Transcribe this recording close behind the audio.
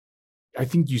I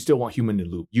think you still want human in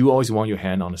the loop. You always want your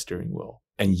hand on the steering wheel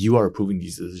and you are approving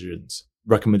these decisions.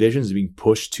 Recommendations are being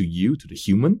pushed to you, to the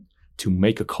human, to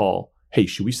make a call. Hey,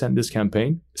 should we send this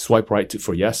campaign? Swipe right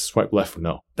for yes, swipe left for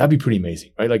no. That'd be pretty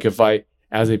amazing, right? Like if I,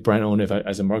 as a brand owner,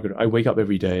 as a marketer, I wake up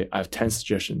every day, I have 10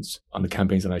 suggestions on the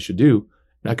campaigns that I should do.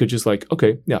 And I could just like,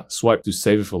 okay, yeah, swipe to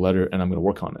save it for later and I'm going to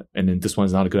work on it. And then this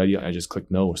one's not a good idea. I just click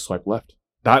no or swipe left.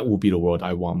 That will be the world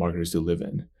I want marketers to live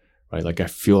in, right? Like I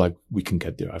feel like we can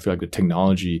get there. I feel like the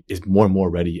technology is more and more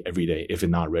ready every day, if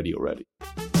it's not ready already.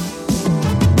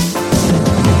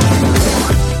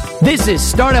 This is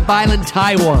Startup Island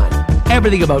Taiwan.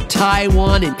 Everything about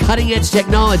Taiwan and cutting-edge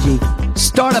technology,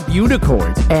 startup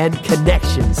unicorns, and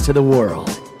connections to the world.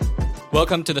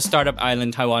 Welcome to the Startup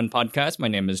Island Taiwan podcast. My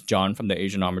name is John from the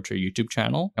Asianometry YouTube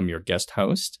channel. I'm your guest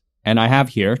host. And I have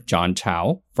here John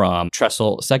Chow from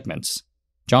Tresl Segments.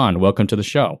 John, welcome to the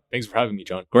show. Thanks for having me,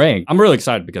 John. Great. I'm really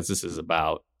excited because this is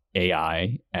about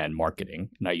AI and marketing.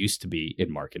 And I used to be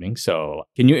in marketing. So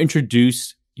can you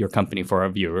introduce your company for our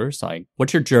viewers? Like,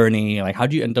 what's your journey? Like, how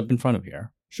did you end up in front of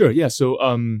here? Sure. Yeah. So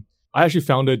I actually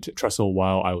founded Tresl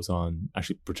while I was on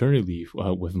paternity leave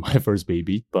with my first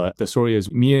baby. But the story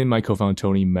is me and my co-founder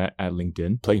Tony met at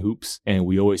LinkedIn playing hoops. And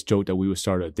we always joked that we would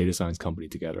start a data science company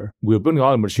together. We were building a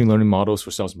lot of machine learning models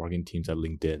for sales marketing teams at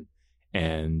LinkedIn.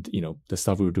 And, the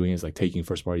stuff we were doing is like taking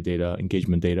first party data,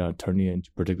 engagement data, turning it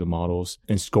into predictive models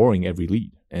and scoring every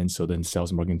lead. And so then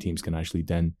sales marketing teams can actually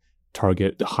then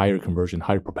target the higher conversion,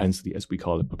 higher propensity, as we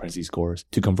call it, propensity scores,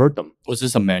 to convert them. Was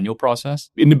this a manual process?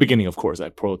 In the beginning, of course,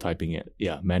 like prototyping it.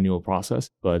 Yeah, manual process.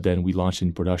 But then we launched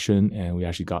in production and we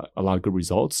actually got a lot of good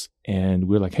results. And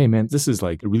we're like, hey, man, this is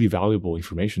like really valuable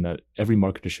information that every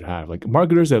marketer should have. Like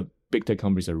marketers at big tech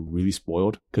companies are really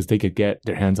spoiled because they could get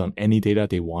their hands on any data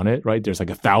they wanted, right? There's like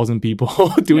 1,000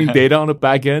 people doing data on the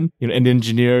back end, and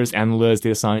engineers, analysts,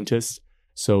 data scientists.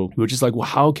 So we were just like, well,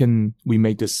 how can we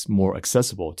make this more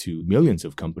accessible to millions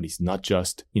of companies, not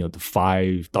just, the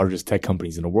 5 largest tech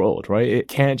companies in the world, right? It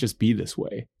can't just be this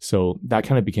way. So that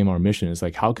kind of became our mission. It's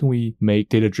like, how can we make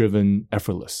data-driven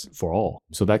effortless for all?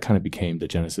 So that kind of became the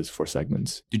genesis for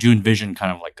Segments. Did you envision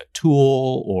kind of like a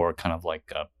tool or kind of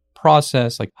like a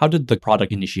process? Like, how did the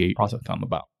product initiate process come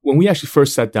about? When we actually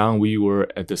first sat down, we were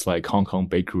at this like Hong Kong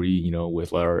bakery,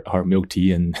 with our milk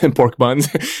tea and pork buns.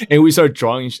 And we started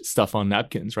drawing stuff on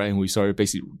napkins, right? And we started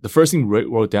basically, the first thing we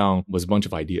wrote down was a bunch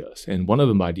of ideas. And one of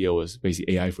them idea was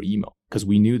basically AI for email. Because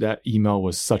we knew that email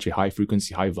was such a high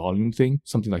frequency, high volume thing.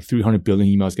 Something like 300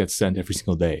 billion emails get sent every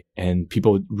single day. And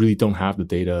people really don't have the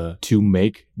data to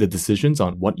make the decisions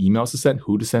on what emails to send,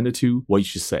 who to send it to, what you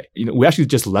should say. We actually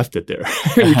just left it there.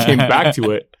 We came back to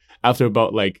it after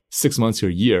about like 6 months to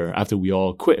a year after we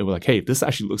all quit. And we're like, hey, this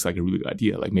actually looks like a really good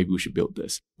idea. Like maybe we should build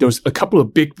this. There was a couple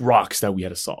of big rocks that we had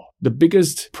to solve. The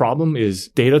biggest problem is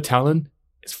data talent.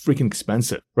 It's freaking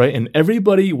expensive, right? And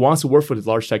everybody wants to work for the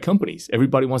large tech companies.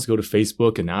 Everybody wants to go to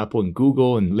Facebook and Apple and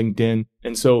Google and LinkedIn.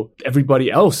 And so everybody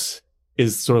else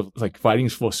is sort of like fighting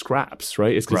for scraps,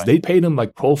 right? It's because they pay them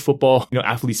like pro football,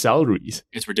 athlete salaries.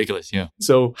 It's ridiculous, yeah.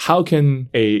 So how can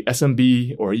a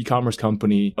SMB or e-commerce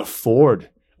company afford,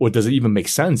 or does it even make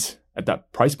sense at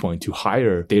that price point to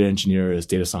hire data engineers,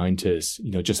 data scientists,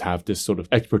 just have this sort of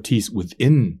expertise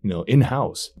within,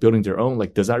 in-house, building their own?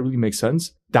 Like, does that really make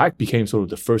sense? That became sort of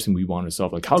the first thing we wanted to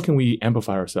solve. Like, how can we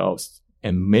amplify ourselves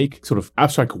and make sort of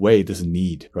abstract away this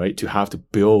need, right? To have to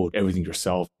build everything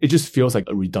yourself. It just feels like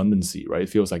a redundancy, right? It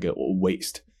feels like a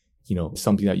waste,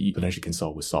 something that you potentially can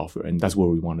solve with software. And that's where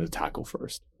we wanted to tackle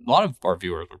first. A lot of our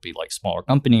viewers would be like smaller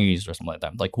companies or something like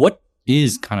that. Like, what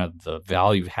is kind of the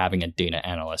value of having a data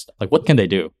analyst? Like, what can they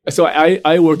do? So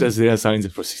I worked as a data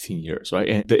scientist for 16 years, right?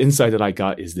 And the insight that I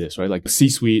got is this, right? Like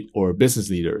C-suite or business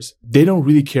leaders, they don't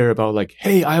really care about like,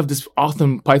 hey, I have this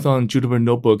awesome Python Jupyter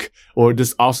notebook or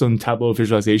this awesome Tableau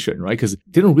visualization, right? Because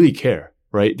they don't really care,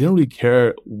 right? They don't really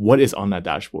care what is on that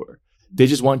dashboard. They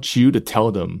just want you to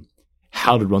tell them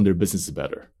how to run their businesses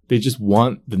better. They just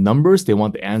want the numbers. They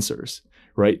want the answers,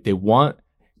 right? They want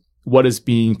what is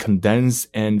being condensed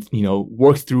and,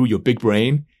 worked through your big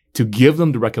brain to give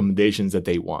them the recommendations that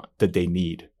they want, that they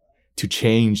need to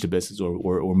change the business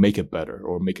or make it better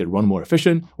or make it run more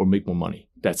efficient or make more money.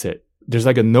 That's it. There's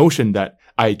like a notion that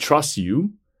I trust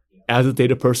you as a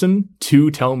data person to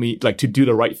tell me, like, to do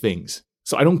the right things.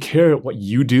 So I don't care what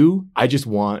you do. I just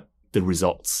want the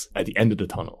results at the end of the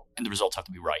tunnel. And the results have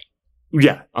to be right.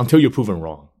 Yeah, until you're proven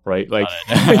wrong, right? Like,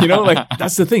 like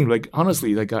that's the thing. Like,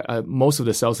 honestly, like most of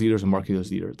the sales leaders and marketers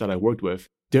leaders that I worked with,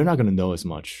 they're not going to know as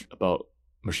much about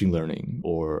machine learning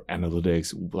or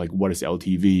analytics, like what is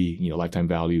LTV, lifetime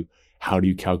value, how do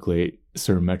you calculate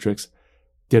certain metrics.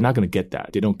 they're not going to get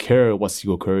that. They don't care what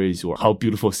SQL queries or how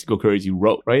beautiful SQL queries you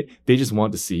wrote, right? They just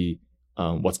want to see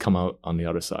what's come out on the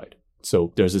other side.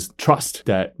 So there's this trust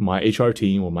that my HR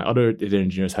team or my other data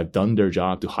engineers have done their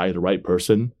job to hire the right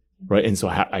person, right? And so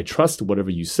I trust whatever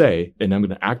you say, and I'm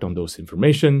going to act on those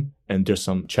information. And there's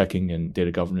some checking and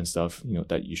data governance stuff,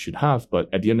 that you should have. But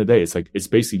at the end of the day, it's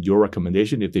basically your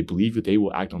recommendation. If they believe you, they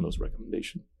will act on those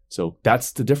recommendations. So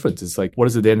that's the difference. It's like, what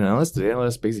is the data analyst? The data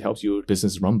analyst basically helps your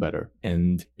business run better.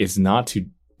 And it's not to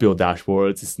build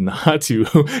dashboards. It's not to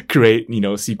create,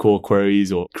 SQL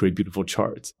queries or create beautiful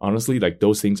charts. Honestly, like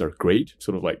those things are great,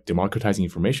 sort of like democratizing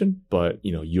information. But,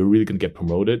 you're really going to get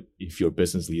promoted if your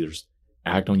business leaders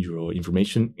act on your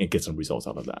information and get some results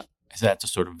out of that. Is that the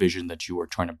sort of vision that you were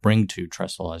trying to bring to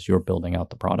Tresl as you're building out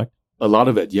the product? A lot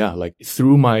of it, yeah. Like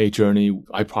through my journey,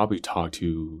 I probably talked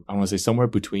to, I want to say somewhere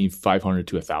between 500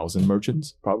 to 1,000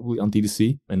 merchants, probably on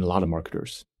D2C, and a lot of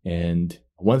marketers. And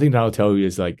one thing that I'll tell you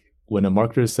is like, when a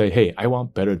marketer say, hey, I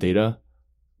want better data,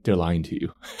 they're lying to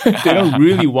you. They don't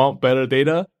really want better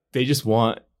data. They just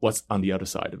want what's on the other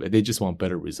side of it. They just want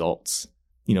better results.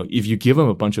 If you give them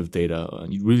a bunch of data,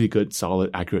 really good, solid,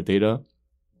 accurate data,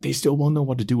 they still won't know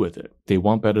what to do with it. They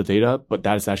want better data, but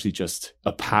that is actually just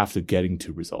a path to getting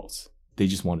to results. They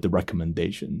just want the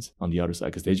recommendations on the other side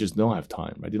because they just don't have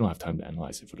time, right? They don't have time to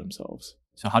analyze it for themselves.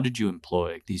 So how did you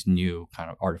employ these new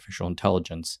kind of artificial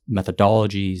intelligence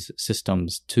methodologies,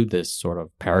 systems to this sort of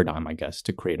paradigm, I guess,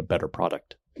 to create a better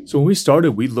product? So when we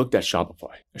started, we looked at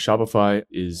Shopify. Shopify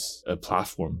is a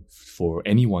platform for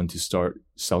anyone to start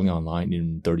selling online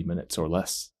in 30 minutes or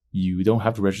less. You don't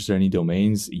have to register any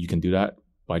domains. You can do that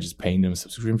by just paying them a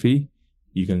subscription fee.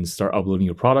 You can start uploading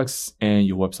your products and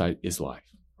your website is live,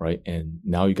 right? And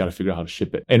now you got to figure out how to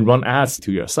ship it and run ads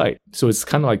to your site. So it's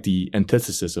kind of like the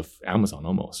antithesis of Amazon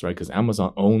almost, right? Because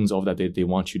Amazon owns all that data. They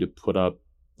want you to put up,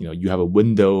 you have a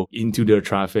window into their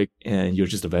traffic and you're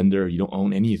just a vendor. You don't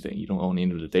own anything. You don't own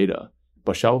any of the data.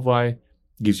 But Shopify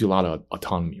gives you a lot of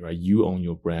autonomy, right? You own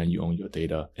your brand, you own your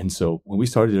data. And so when we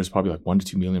started, there's probably like 1 to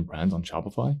 2 million brands on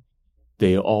Shopify.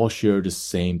 They all share the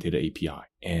same data API.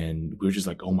 And we're just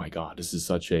like, oh my God, this is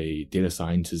such a data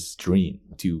scientist's dream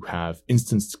to have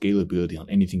instant scalability on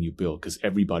anything you build because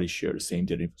everybody shares the same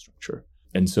data infrastructure.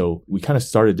 And so we kind of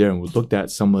started there and we looked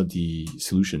at some of the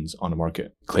solutions on the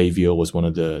market. Klaviyo was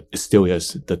it still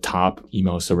is the top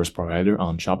email service provider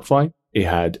on Shopify. It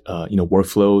had,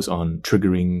 workflows on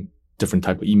triggering different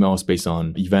type of emails based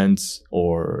on events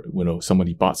or,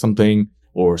 somebody bought something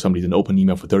or somebody didn't open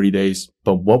email for 30 days.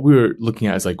 But what we were looking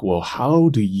at is like, well, how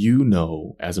do you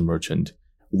know as a merchant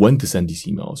when to send these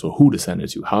emails or who to send it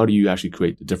to? How do you actually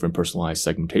create the different personalized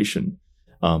segmentation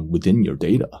within your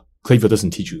data? Klaviyo doesn't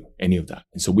teach you any of that.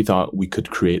 And so we thought we could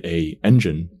create a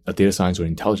data science or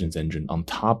intelligence engine on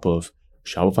top of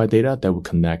Shopify data that would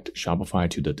connect Shopify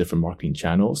to the different marketing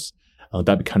channels.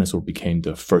 That kind of sort of became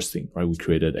the first thing, right? We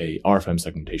created a RFM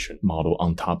segmentation model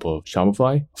on top of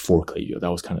Shopify for Klaviyo. That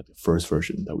was kind of the first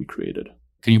version that we created.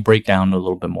 Can you break down a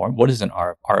little bit more? What is an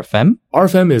RFM?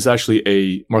 RFM is actually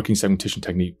a marketing segmentation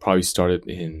technique probably started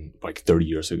in like 30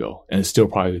 years ago. And it's still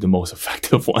probably the most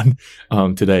effective one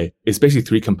today. It's basically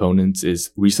 3 components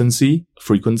is recency,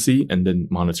 frequency, and then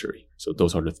monetary. So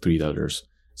those are the 3 letters.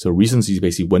 So recency is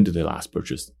basically when did they last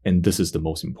purchase? And this is the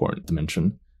most important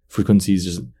dimension. Frequency is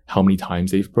just how many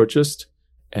times they've purchased.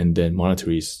 And then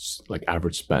monetary is like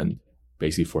average spend,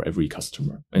 basically for every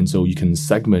customer. And so you can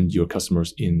segment your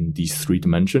customers in these 3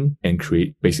 dimensions and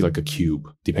create basically like a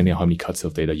cube, depending on how many cuts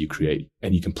of data you create.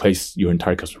 And you can place your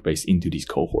entire customer base into these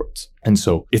cohorts. And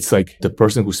so it's like the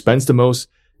person who spends the most,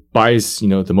 buys,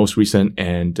 the most recent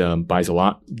and buys a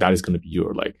lot. That is going to be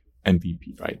your like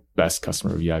MVP, right? Best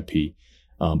customer VIP.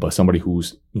 But somebody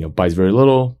who's, buys very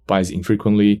little, buys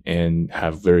infrequently and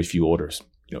have very few orders,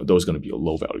 those are going to be a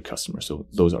low value customer. So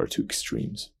those are 2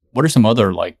 extremes. What are some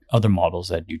other models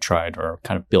that you tried or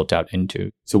kind of built out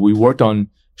into? So we worked on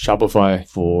Shopify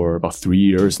for about 3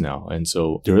 years now. And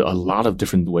so there are a lot of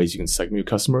different ways you can segment your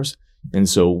customers. And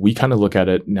so we kind of look at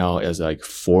it now as like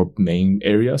 4 main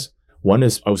areas. One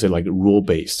is, I would say like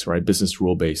rule-based, right? Business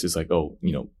rule-based is like,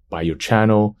 by your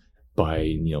channel,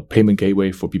 by, payment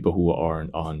gateway for people who are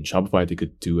on Shopify. They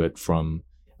could do it from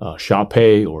Shop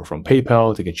Pay or from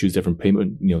PayPal. They can choose different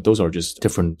payment. Those are just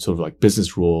different sort of like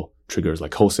business rule triggers,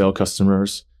 like wholesale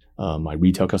customers, my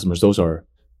retail customers. Those are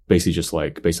basically just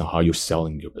like based on how you're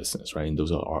selling your business, right? And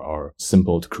those are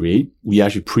simple to create. We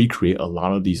actually pre-create a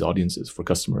lot of these audiences for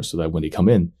customers so that when they come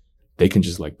in, they can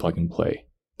just like plug and play.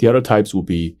 The other types will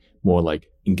be more like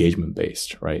engagement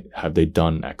based, right? Have they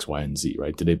done X, Y, and Z,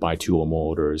 right? Did they buy 2 or more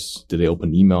orders? Did they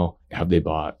open email? Have they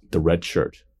bought the red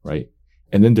shirt, right?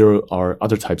 And then there are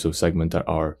other types of segment that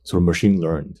are sort of machine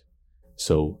learned.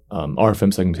 So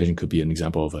RFM segmentation could be an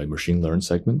example of a machine learned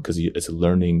segment because it's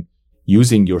learning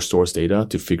using your source data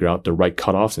to figure out the right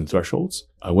cutoffs and thresholds.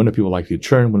 When are people likely to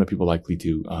churn? When are people likely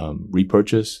to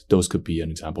repurchase? Those could be an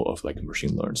example of like a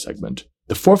machine learned segment.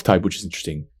 The fourth type, which is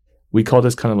interesting, we call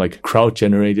this kind of like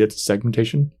crowd-generated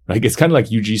segmentation. Like it's kind of like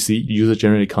UGC,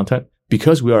 user-generated content.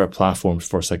 Because we are a platform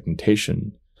for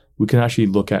segmentation, we can actually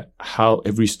look at how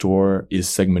every store is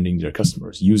segmenting their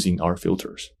customers using our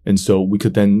filters. And so we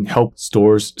could then help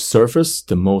stores surface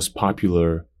the most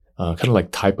popular kind of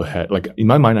like type ahead. Like in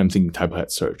my mind, I'm thinking type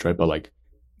ahead search, right? But like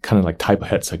kind of like type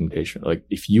ahead segmentation. Like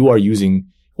if you are using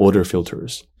order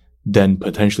filters, then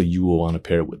potentially you will want to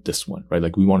pair it with this one, right?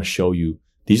 Like we want to show you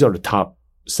these are the top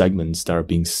segments that are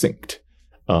being synced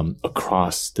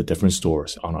across the different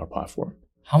stores on our platform.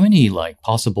 How many like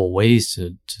possible ways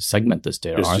to segment this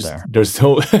data are there? There's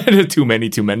too many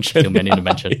to mention.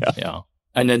 Yeah.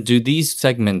 And then do these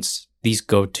segments, these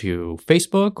go to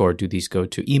Facebook or do these go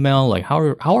to email? Like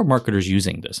how are marketers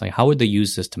using this? Like how would they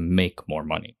use this to make more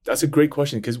money? That's a great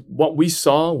question because what we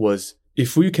saw was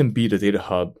if we can be the data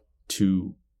hub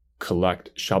to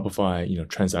collect Shopify,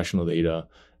 transactional data,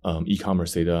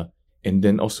 e-commerce data, and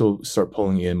then also start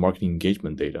pulling in marketing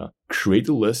engagement data, create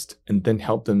the list, and then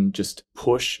help them just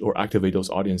push or activate those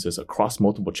audiences across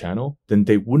multiple channels, then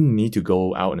they wouldn't need to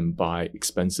go out and buy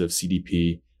expensive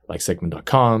CDP like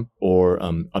Segment.com or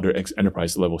other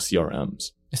enterprise level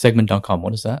CRMs. Segment.com,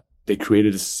 what is that? They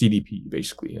created a CDP,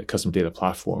 basically, a customer data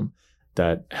platform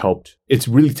that helped. It's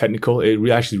really technical. It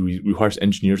actually requires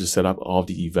engineers to set up all of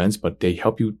the events, but they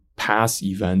help you pass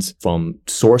events from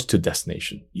source to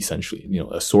destination, essentially.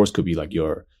 A source could be like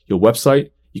your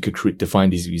website. You could define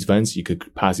these events. You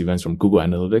could pass events from Google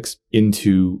Analytics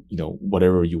into,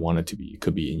 whatever you want it to be. It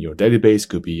could be in your database,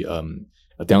 could be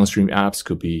a downstream apps,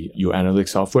 could be your analytics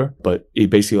software, but it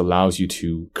basically allows you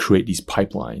to create these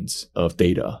pipelines of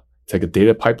data. It's like a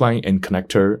data pipeline and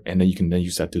connector, and then you can then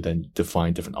use that to then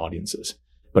define different audiences.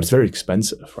 But it's very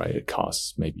expensive, right? It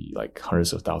costs maybe like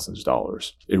hundreds of thousands of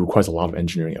dollars. It requires a lot of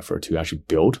engineering effort to actually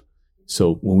build.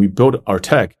 So when we built our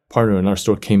tech, partner in our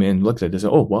store came in, looked at it, and said,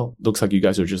 oh, well, looks like you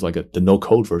guys are just like the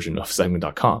no-code version of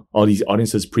Segment.com. All these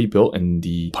audiences pre-built and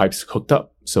the pipes hooked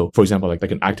up. So for example, like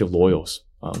an active loyals,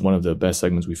 one of the best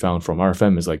segments we found from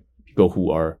RFM is like people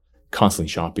who are constantly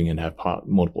shopping and have bought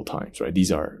multiple times, right?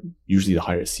 These are usually the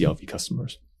highest CLV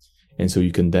customers. And so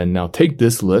you can then now take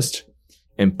this list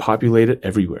and populate it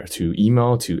everywhere, to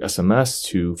email, to SMS,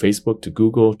 to Facebook, to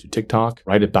Google, to TikTok,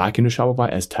 write it back into Shopify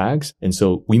as tags. And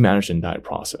so we manage the entire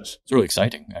process. It's really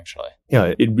exciting, actually.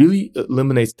 Yeah, it really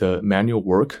eliminates the manual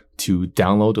work to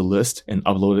download the list and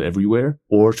upload it everywhere,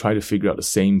 or try to figure out the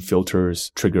same filters,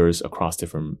 triggers across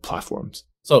different platforms.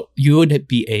 So you would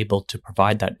be able to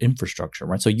provide that infrastructure,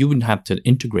 right? So you wouldn't have to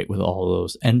integrate with all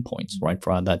those endpoints, right,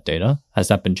 for that data. Has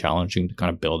that been challenging to kind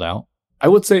of build out? I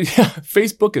would say,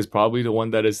 Facebook is probably the one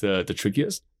that is the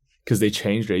trickiest because they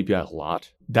changed their API a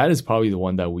lot. That is probably the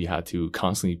one that we had to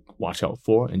constantly watch out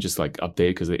for and just like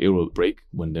update because it will break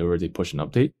whenever they push an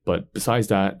update. But besides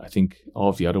that, I think all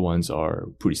of the other ones are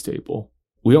pretty stable.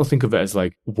 We don't think of it as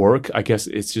like work. I guess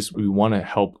it's just we want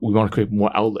to create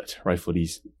more outlet, right, for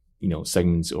these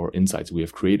segments or insights we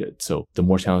have created. So the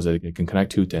more channels that they can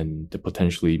connect to, then the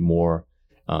potentially more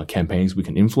campaigns we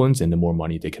can influence and the more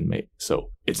money they can make.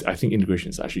 So I think integration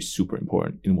is actually super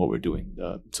important in what we're doing,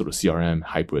 the sort of CRM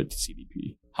hybrid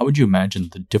CDP. How would you imagine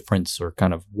the difference or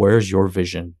kind of where's your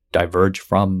vision diverge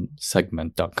from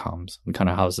Segment.com's and kind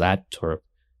of how's that sort of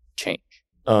change?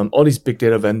 All these big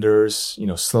data vendors,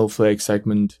 Snowflake,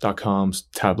 Segment.com's,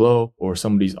 Tableau, or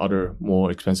some of these other more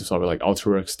expensive software like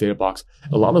Alteryx, Databox,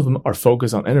 a lot of them are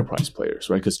focused on enterprise players,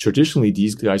 right? Because traditionally,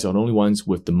 these guys are the only ones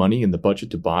with the money and the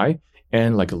budget to buy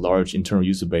and like a large internal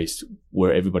user base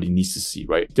where everybody needs to see,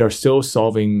 right? They're still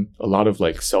solving a lot of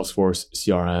like Salesforce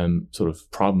CRM sort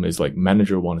of problem is like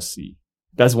manager want to see.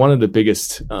 That's one of the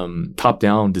biggest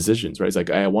top-down decisions, right? It's like,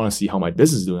 I want to see how my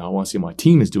business is doing. I want to see how my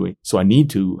team is doing. So I need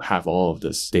to have all of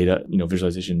this data,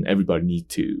 visualization. Everybody needs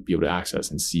to be able to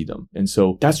access and see them. And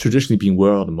so that's traditionally been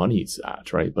where all the money is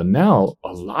at, right? But now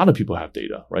a lot of people have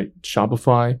data, right?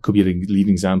 Shopify could be a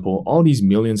leading example. All these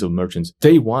millions of merchants,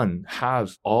 day one,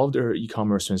 have all of their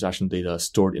e-commerce transaction data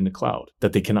stored in the cloud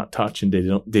that they cannot touch, and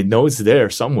they know it's there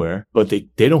somewhere, but they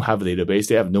don't have a database.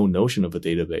 They have no notion of a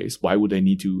database. Why would they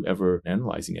need to ever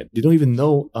analyzing it? They don't even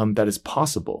know that it's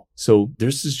possible. So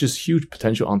there's this just huge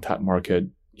potential untapped market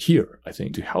here, I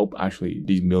think, to help actually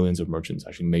these millions of merchants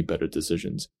actually make better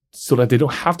decisions so that they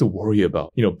don't have to worry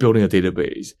about, building a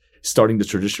database, starting the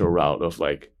traditional route of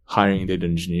like hiring data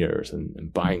engineers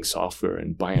and buying software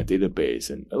and buying a database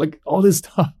and like all this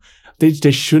stuff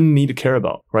they shouldn't need to care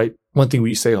about, right? One thing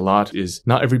we say a lot is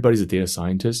not everybody's a data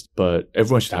scientist, but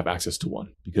everyone should have access to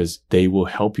one because they will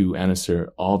help you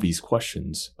answer all these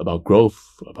questions about growth,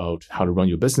 about how to run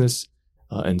your business.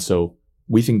 And so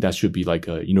we think that should be like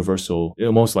a universal,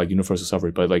 almost like universal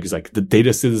suffrage, but like it's like the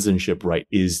data citizenship right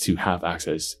is to have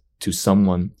access to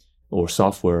someone or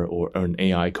software or an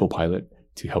AI co-pilot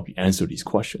to help you answer these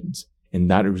questions. And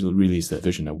that really is the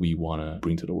vision that we want to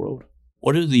bring to the world.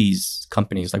 What are these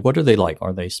companies like? What are they like?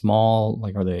 Are they small?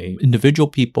 Like, are they individual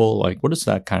people? Like, what does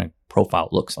that kind of profile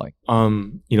looks like?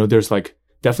 There's like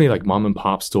definitely like mom and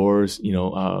pop stores,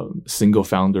 single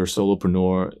founder,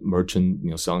 solopreneur,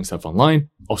 merchant, selling stuff online.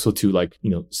 Also to like,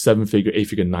 7-figure,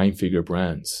 8-figure, 9-figure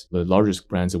brands. The largest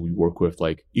brands that we work with,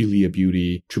 like Ilia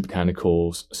Beauty, True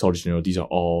Botanicals, Solid General, these are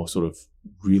all sort of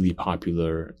really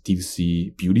popular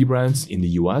D2C beauty brands in the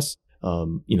US.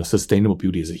 Sustainable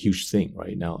beauty is a huge thing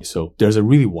right now. So there's a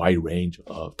really wide range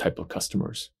of type of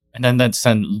customers. And then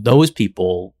those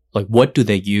people, like, what do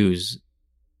they use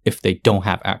if they don't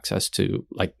have access to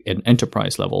like an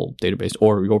enterprise level database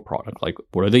or your product? Like,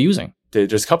 what are they using?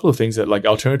 There's a couple of things that like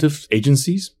alternative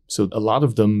agencies. So a lot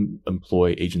of them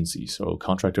employ agencies, so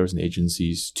contractors and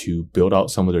agencies to build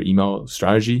out some of their email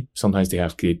strategy. Sometimes they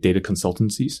have data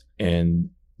consultancies, and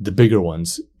the bigger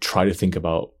ones try to think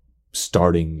about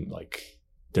starting like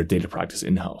their data practice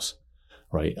in-house,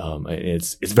 right?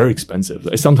 It's very expensive.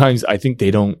 Sometimes I think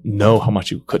they don't know how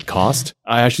much it could cost.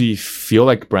 I actually feel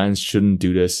like brands shouldn't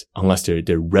do this unless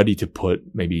they're ready to put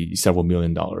maybe several $1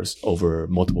 million over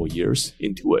multiple years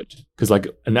into it. Because like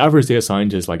an average data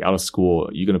scientist, like out of school,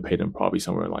 you're going to pay them probably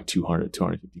somewhere like 200,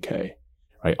 250K,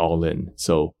 right? All in.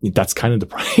 So that's kind of the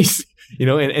price, and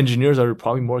engineers are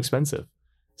probably more expensive.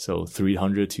 So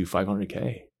 300 to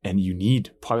 500K. And you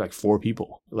need probably like 4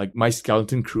 people. Like my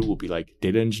skeleton crew will be like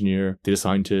data engineer, data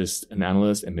scientist, an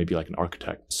analyst, and maybe like an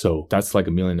architect. So that's like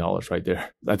 $1 million right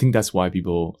there. I think that's why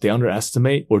people, they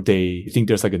underestimate or they think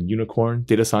there's like a unicorn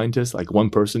data scientist, like one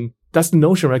person. That's the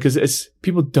notion, right? Because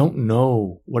people don't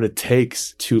know what it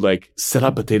takes to like set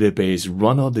up a database,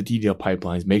 run all the detailed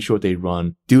pipelines, make sure they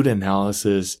run, do the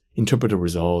analysis, interpret the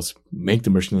results, make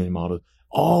the machine learning model.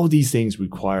 All these things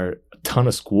require a ton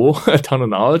of school, a ton of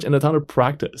knowledge, and a ton of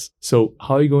practice. So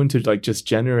how are you going to like just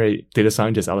generate data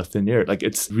scientists out of thin air? Like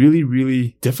it's really,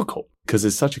 really difficult because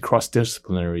it's such a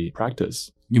cross-disciplinary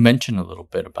practice. You mentioned a little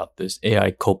bit about this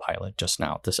AI co-pilot just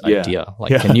now, this idea.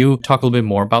 Can you talk a little bit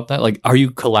more about that? Like, are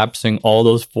you collapsing all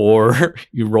those 4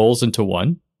 roles into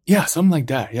one? Yeah, something like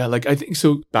that. Yeah, like I think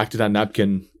so. Back to that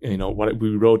napkin, what we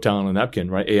wrote down on a napkin,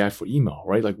 right? AI for email,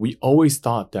 right? Like we always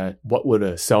thought that what would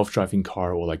a self-driving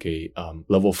car or like a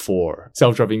level 4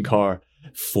 self-driving car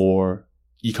for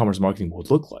e-commerce marketing would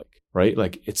look like, right?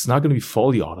 Like it's not going to be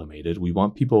fully automated. We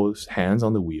want people's hands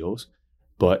on the wheels,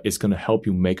 but it's going to help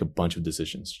you make a bunch of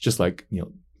decisions, just like,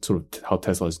 sort of how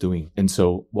Tesla is doing. And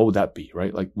so what would that be,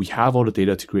 right? Like we have all the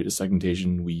data to create the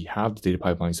segmentation. We have the data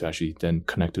pipelines to actually then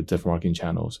connect to different marketing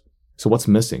channels. So what's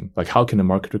missing? Like how can a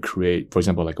marketer create, for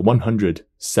example, like 100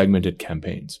 segmented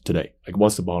campaigns today? Like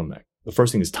what's the bottleneck? The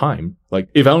first thing is time. Like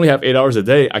if I only have 8 hours a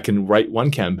day, I can write one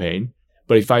campaign.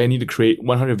 But if I need to create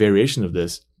 100 variations of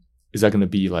this, is that going to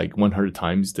be like 100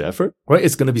 times the effort, right?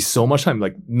 It's going to be so much time.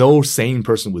 Like no sane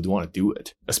person would want to do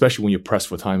it, especially when you're pressed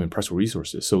for time and pressed for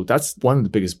resources. So that's one of the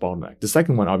biggest bottlenecks. The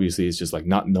second one, obviously, is just like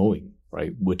not knowing,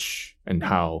 right? Which and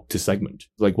how to segment,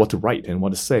 like what to write and what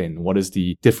to say and what is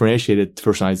the differentiated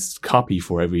personalized copy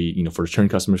for every, for return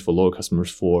customers, for loyal customers,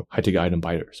 for high-ticket item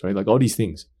buyers, right? Like all these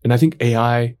things. And I think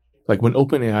AI, like when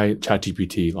OpenAI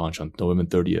ChatGPT launched on November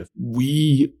 30th,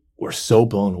 we were so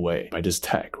blown away by this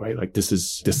tech, right? Like this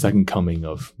is the second coming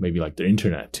of maybe like the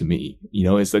internet to me.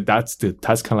 It's like that's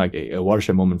kind of like a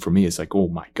watershed moment for me. It's like, oh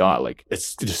my God, like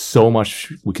it's just so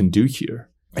much we can do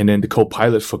here. And then the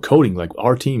co-pilot for coding, like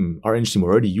our engineering team were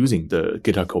already using the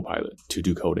GitHub co-pilot to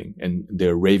do coding and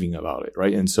they're raving about it,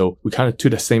 right? And so we kind of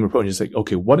took the same approach. It's like,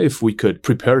 okay, what if we could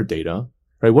prepare data,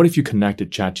 right? What if you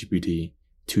connected ChatGPT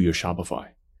to your Shopify?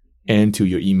 And to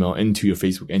your email, and to your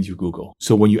Facebook, and to your Google.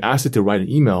 So when you ask it to write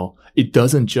an email, it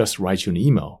doesn't just write you an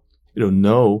email. It'll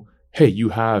know, hey, you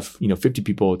have, 50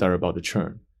 people that are about to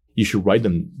churn. You should write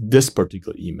them this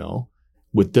particular email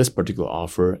with this particular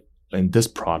offer and this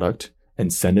product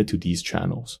and send it to these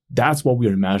channels. That's what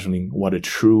we're imagining what a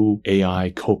true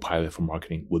AI co-pilot for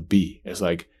marketing would be. It's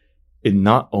like, it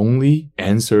not only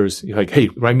answers like, hey,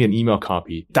 write me an email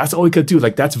copy. That's all it could do.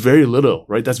 Like that's very little,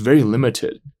 right? That's very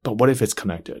limited. But what if it's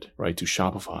connected, right, to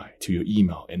Shopify, to your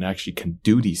email and actually can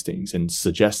do these things and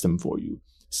suggest them for you,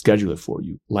 schedule it for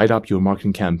you, light up your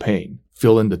marketing campaign,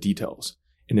 fill in the details,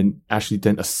 and then actually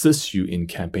then assist you in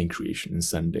campaign creation and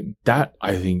sending. That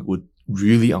I think would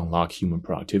really unlock human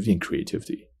productivity and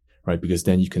creativity, right? Because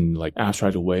then you can like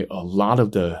abstract away a lot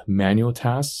of the manual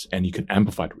tasks and you can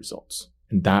amplify the results.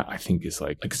 And that I think is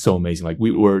like so amazing. Like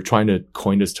we were trying to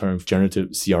coin this term generative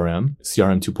CRM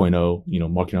 2.0,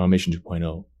 marketing automation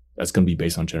 2.0. That's going to be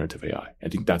based on generative AI. I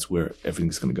think that's where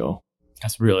everything's going to go.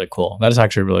 That's really cool. That is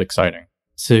actually really exciting.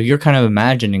 So you're kind of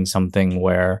imagining something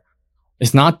where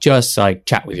it's not just like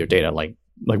chat with your data. Like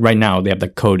right now they have the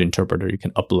code interpreter. You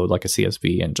can upload like a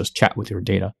CSV and just chat with your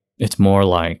data. It's more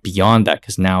like beyond that,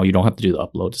 because now you don't have to do the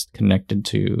upload. It's connected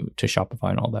to Shopify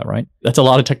and all that, right? That's a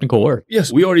lot of technical work.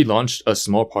 Yes, we already launched a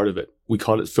small part of it. We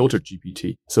call it Filter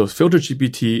GPT. So Filter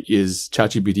GPT is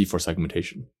ChatGPT for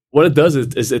segmentation. What it does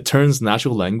is it turns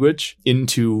natural language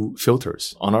into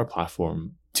filters on our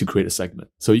platform to create a segment.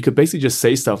 So you could basically just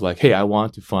say stuff like, hey, I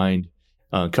want to find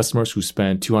customers who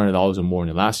spent $200 or more in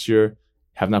the last year,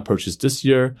 have not purchased this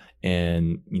year,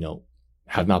 and,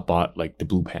 have not bought like the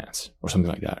blue pants or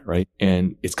something like that, right?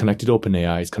 And it's connected to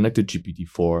OpenAI, it's connected to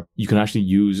GPT-4. You can actually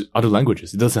use other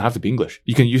languages. It doesn't have to be English.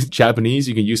 You can use Japanese,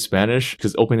 you can use Spanish,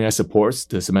 because OpenAI supports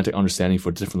the semantic understanding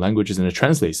for different languages, and it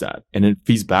translates that. And it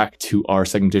feeds back to our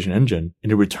segmentation engine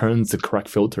and it returns the correct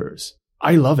filters.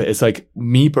 I love it. It's like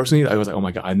me personally, I was like, oh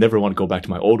my God, I never want to go back to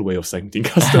my old way of segmenting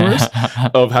customers,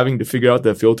 of having to figure out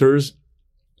the filters,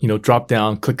 drop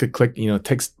down, click,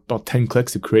 takes about 10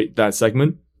 clicks to create that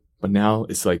segment. But now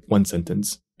it's like one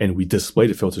sentence and we display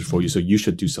the filters for you. So you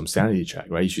should do some sanity check,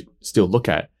 right? You should still look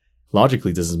at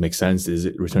logically, does this make sense? Is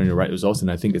it returning the right results? And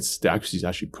I think the accuracy is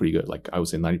actually pretty good. Like I would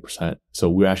say 90%.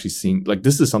 So we're actually seeing like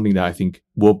this is something that I think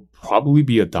will probably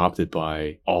be adopted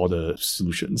by all the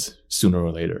solutions sooner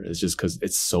or later. It's just because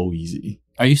it's so easy.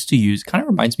 I used to use, kind of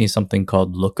reminds me of something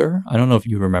called Looker. I don't know if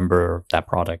you remember that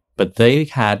product, but they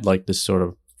had like this sort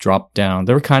of drop down.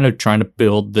 They were kind of trying to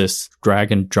build this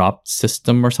drag and drop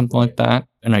system or something like that.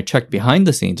 And I checked behind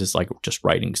the scenes, it's like just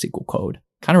writing SQL code.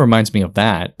 Kind of reminds me of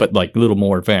that, but like a little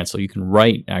more advanced. So you can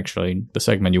write actually the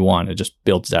segment you want. It just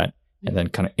builds that and then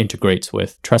kind of integrates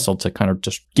with Tresl to kind of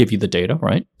just give you the data,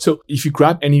 right? So if you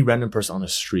grab any random person on the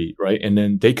street, right, and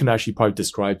then they can actually probably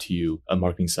describe to you a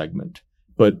marketing segment.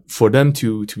 But for them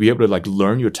to be able to like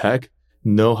learn your tech,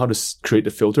 know how to create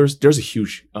the filters, there's a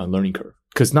huge learning curve.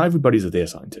 Because not everybody's a data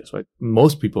scientist, right?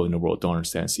 Most people in the world don't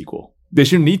understand SQL. They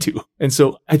shouldn't need to. And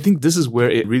so I think this is where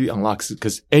it really unlocks,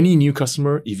 because any new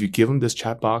customer, if you give them this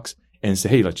chat box and say,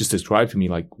 hey, like just describe to me,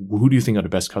 like, who do you think are the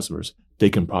best customers? They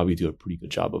can probably do a pretty good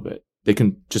job of it. They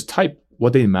can just type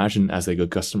what they imagine as a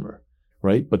good customer,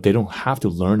 right? But they don't have to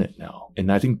learn it now.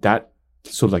 And I think that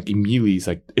sort of like immediately is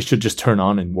like, it should just turn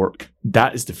on and work.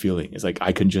 That is the feeling. It's like,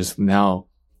 I can just now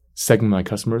segment my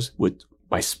customers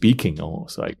by speaking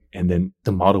almost like, and then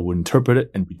the model will interpret it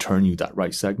and return you that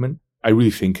right segment. I really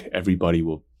think everybody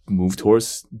will move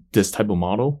towards this type of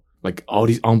model. Like all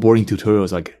these onboarding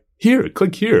tutorials, like here,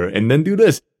 click here and then do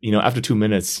this. After 2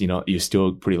 minutes, you're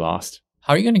still pretty lost.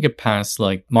 How are you going to get past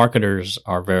like marketers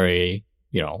are very,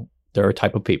 they're a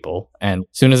type of people. And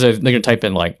as soon as they're going to type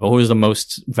in like, who is the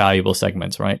most valuable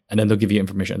segments, right? And then they'll give you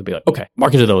information. They'll be like, okay,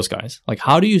 market to those guys. Like,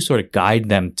 how do you sort of guide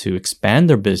them to expand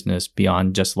their business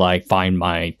beyond just like, find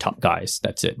my top guys?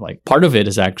 That's it. Like part of it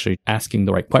is actually asking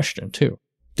the right question too.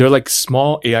 They're like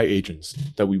small AI agents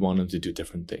that we want them to do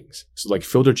different things. So like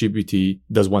Filter GPT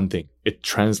does one thing. It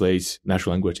translates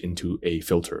natural language into a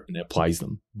filter and applies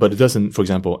them. But it doesn't, for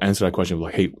example, answer that question of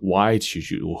like, hey, why should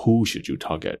you or who should you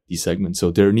target these segments? So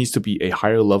there needs to be a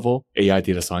higher level AI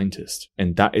data scientist.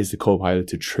 And that is the co-pilot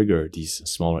to trigger these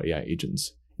smaller AI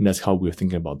agents. And that's how we're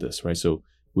thinking about this, right? So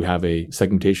we have a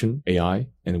segmentation AI,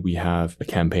 and we have a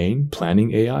campaign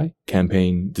planning AI,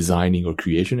 campaign designing or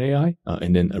creation AI,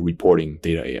 and then a reporting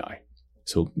data AI.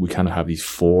 So we kind of have these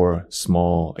 4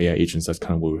 small AI agents. That's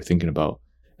kind of what we're thinking about.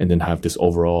 And then have this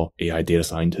overall AI data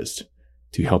scientist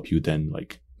to help you then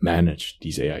like manage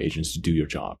these AI agents to do your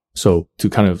job. So to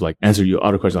kind of like answer your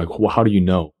other question, like, well, how do you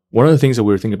know? One of the things that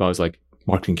we were thinking about is like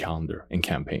marketing calendar and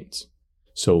campaigns.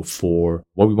 So for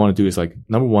what we want to do is like,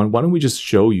 number one, why don't we just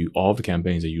show you all the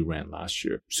campaigns that you ran last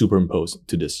year, superimposed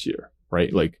to this year,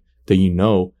 right? Like then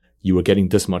you were getting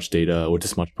this much data or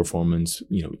this much performance,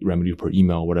 revenue per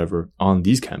email, whatever, on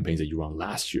these campaigns that you ran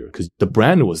last year because the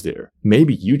brand was there.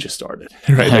 Maybe you just started,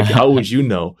 right? Like how would you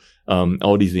know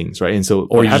all these things, right? And so,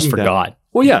 or you just forgot.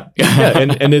 Well, yeah.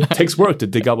 And it takes work to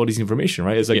dig up all these information,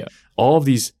 right? It's like all of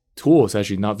these tools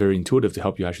actually not very intuitive to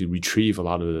help you actually retrieve a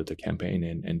lot of the campaign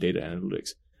and data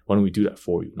analytics. Why don't we do that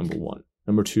for you? Number one.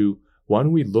 Number two, why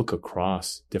don't we look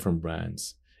across different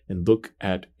brands and look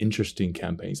at interesting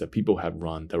campaigns that people have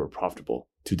run that were profitable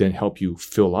to then help you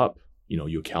fill up,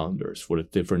 your calendars for the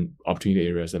different opportunity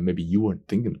areas that maybe you weren't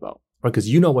thinking about, right? Because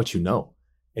you know what you know,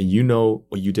 and you know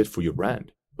what you did for your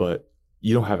brand, but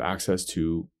you don't have access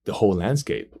to the whole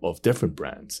landscape of different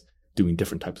brands doing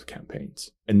different types of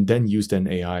campaigns. And then use an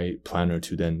AI planner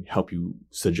to then help you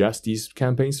suggest these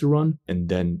campaigns to run, and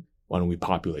then why don't we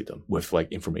populate them with like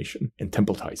information and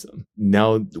templatize them?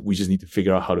 Now we just need to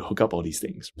figure out how to hook up all these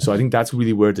things. So I think that's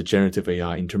really where the generative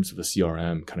AI in terms of the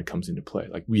CRM kind of comes into play.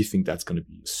 Like we think that's going to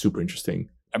be super interesting.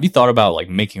 Have you thought about like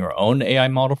making your own AI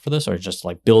model for this, or just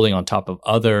like building on top of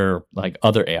other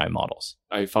AI models?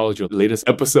 I followed your latest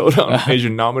episode on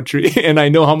Asianometry, and I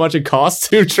know how much it costs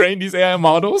to train these AI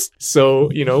models. So,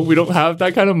 we don't have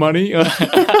that kind of money.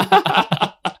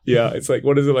 Yeah, it's like,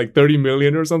 what is it, like 30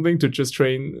 million or something to just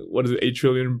train, 8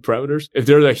 trillion parameters? If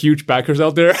there are like huge backers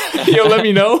out there, let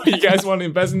me know. You guys want to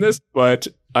invest in this? But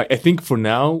I think for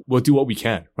now, we'll do what we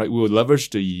can, right? We will leverage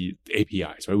the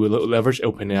APIs, right? We'll leverage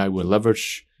OpenAI, we'll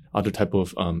leverage other type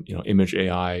of, image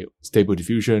AI, stable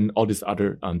diffusion, all these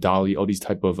other DALL-E, all these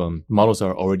type of models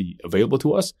are already available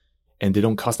to us. And they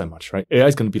don't cost that much, right? AI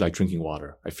is going to be like drinking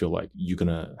water. I feel like you're going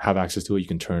to have access to it. You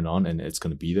can turn it on and it's going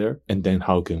to be there. And then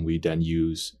how can we then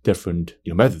use different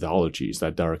methodologies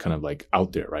that are kind of like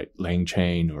out there, right?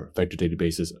 LangChain or vector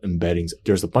databases, embeddings.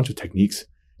 There's a bunch of techniques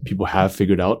people have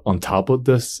figured out on top of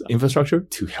this infrastructure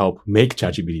to help make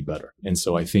ChatGPT better. And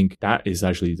so I think that is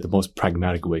actually the most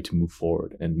pragmatic way to move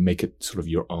forward and make it sort of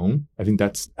your own. I think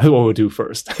that's what we'll do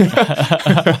first.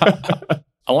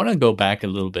 I want to go back a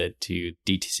little bit to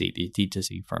DTC, the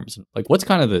DTC firms. Like, what's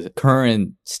kind of the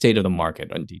current state of the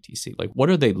market on DTC? Like, what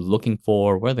are they looking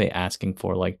for? What are they asking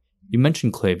for? Like, you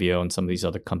mentioned Klaviyo and some of these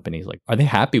other companies. Like, are they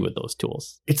happy with those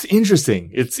tools? It's interesting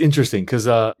because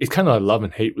it's kind of a love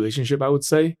and hate relationship, I would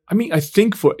say. I mean, I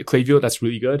think for Klaviyo, that's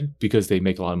really good because they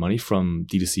make a lot of money from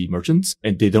D2C merchants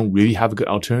and they don't really have a good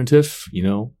alternative,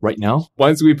 right now.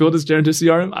 Once we build this generative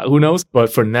CRM, who knows?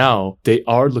 But for now, they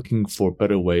are looking for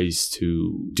better ways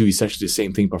to do essentially the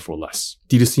same thing, but for less.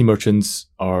 D2C merchants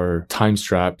are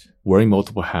time-strapped, wearing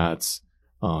multiple hats,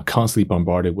 constantly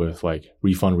bombarded with like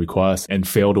refund requests and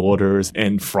failed orders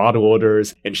and fraud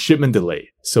orders and shipment delay.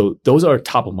 So those are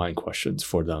top of mind questions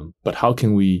for them. But how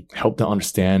can we help them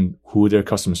understand who their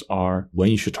customers are,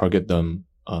 when you should target them?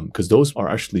 Because those are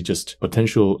actually just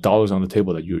potential dollars on the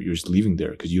table that you're just leaving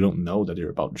there because you don't know that they're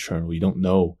about to churn, or you don't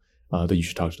know that you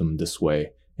should talk to them this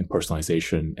way. And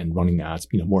personalization and running ads,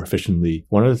 more efficiently.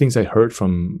 One of the things I heard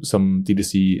from some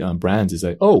D2C brands is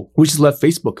like, we just let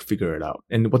Facebook figure it out.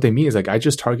 And what they mean is like, I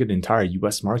just target the entire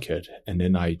US market and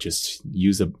then I just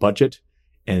use a budget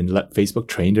and let Facebook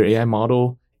train their AI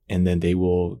model and then they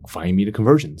will find me the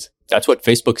conversions. That's what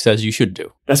Facebook says you should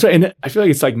do. That's right. And I feel like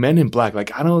it's like Men in Black.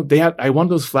 Like, I want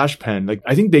those flash pen. Like,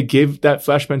 I think they gave that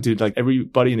flash pen to like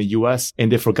everybody in the US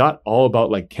and they forgot all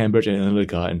about like Cambridge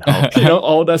Analytica and how,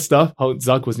 all that stuff, how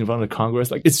Zuck was in front of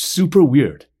Congress. Like, it's super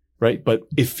weird, right? But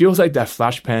it feels like that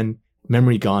flash pen,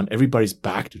 memory gone, everybody's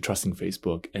back to trusting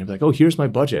Facebook and like, here's my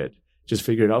budget. Just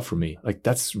figure it out for me. Like,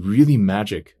 that's really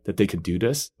magic that they could do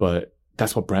this. But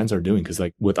that's what brands are doing. Because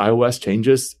like with iOS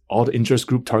changes, all the interest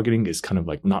group targeting is kind of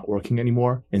like not working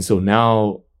anymore. And so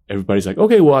now everybody's like,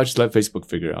 okay, well, I just let Facebook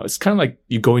figure it out. It's kind of like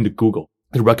you go into Google.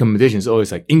 The recommendation is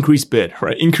always like increase bid,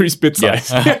 right? Increase bid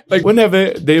size. Yeah. Like when have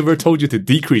they ever told you to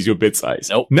decrease your bid size?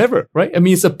 Nope. Never, right? I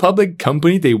mean, it's a public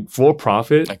company. They for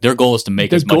profit. Like their goal is to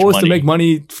make as much money. Their goal is to make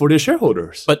money for their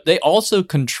shareholders. But they also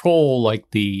control like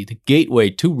the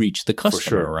gateway to reach the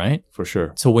customer, right? For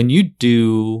sure. So when you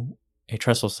do a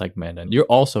Tresl segment and you're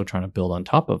also trying to build on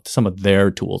top of some of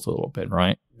their tools a little bit,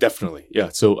 right? Definitely. Yeah.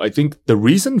 So I think the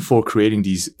reason for creating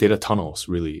these data tunnels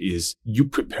really is you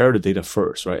prepare the data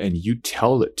first, right? And you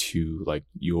tell it to like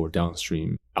your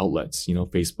downstream outlets,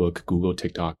 Facebook, Google,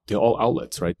 TikTok, they're all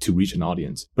outlets, right? To reach an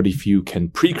audience. But if you can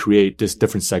pre-create these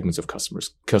different segments of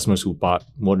customers who bought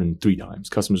more than 3 times,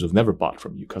 customers who've never bought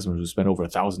from you, customers who spent over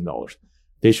 $1,000,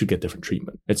 they should get different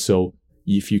treatment. And so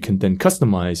if you can then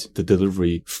customize the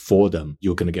delivery for them,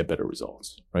 you're going to get better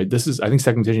results, right? I think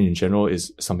segmentation in general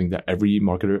is something that every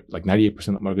marketer, like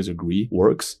 98% of marketers agree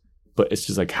works, but it's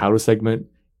just like how to segment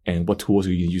and what tools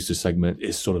you can use to segment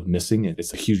is sort of missing. And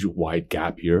it's a huge wide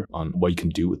gap here on what you can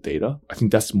do with data. I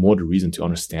think that's more the reason to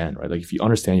understand, right? Like if you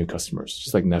understand your customers,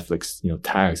 just like Netflix,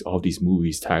 tags all of these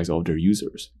movies, tags all of their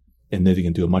users. And then they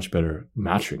can do a much better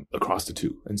matching across the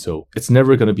two. And so it's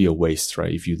never going to be a waste,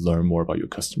 right? If you learn more about your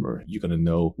customer, you're going to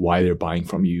know why they're buying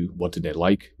from you. What do they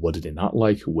like? What do they not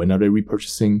like? When are they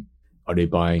repurchasing? Are they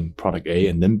buying product A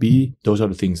and then B? Those are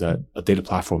the things that a data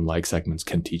platform like Segments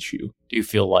can teach you. Do you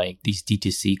feel like these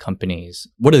D2C companies,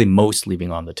 what are they most leaving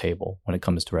on the table when it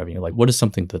comes to revenue? Like, what is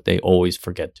something that they always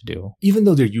forget to do? Even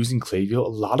though they're using Klaviyo, a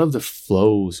lot of the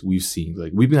flows we've seen,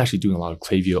 like we've been actually doing a lot of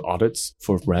Klaviyo audits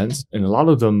for brands, and a lot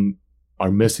of them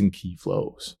are missing key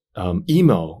flows.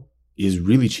 Email is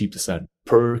really cheap to send.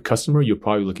 Per customer, you're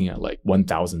probably looking at like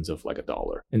 1,000ths of like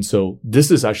 $1. And so this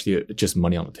is actually just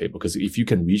money on the table, because if you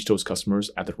can reach those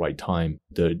customers at the right time,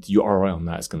 the ROI on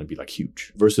that is going to be like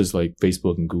huge. Versus like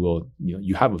Facebook and Google,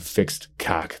 you have a fixed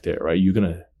CAC there, right? You're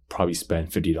going to probably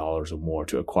spend $50 or more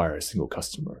to acquire a single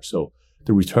customer. So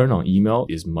the return on email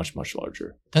is much, much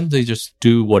larger. Then they just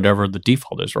do whatever the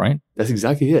default is, right? That's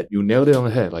exactly it. You nailed it on the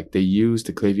head. Like they use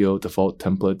the Klaviyo default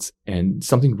templates, and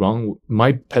something wrong.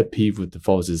 My pet peeve with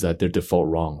defaults is that they're default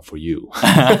wrong for you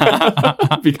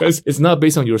because it's not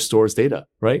based on your store's data,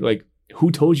 right? Like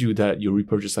who told you that your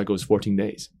repurchase cycle is 14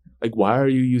 days? Like why are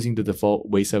you using the default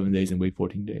wait 7 days and wait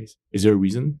 14 days? Is there a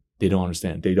reason? They don't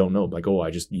understand. They don't know. Like, oh,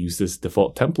 I just use this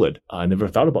default template. I never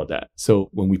thought about that. So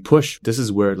when we push, this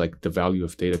is where like the value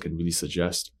of data can really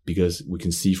suggest, because we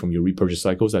can see from your repurchase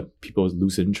cycles that people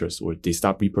lose interest or they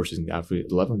stop repurchasing after the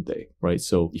 11th day, right?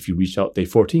 So if you reach out day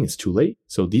 14, it's too late.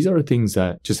 So these are the things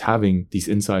that just having these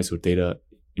insights or data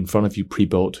in front of you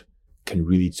pre-built can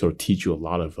really sort of teach you a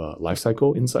lot of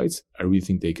lifecycle insights. I really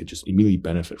think they could just immediately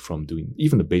benefit from doing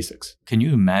even the basics. Can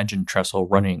you imagine Tresl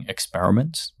running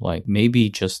experiments? Like maybe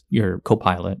just your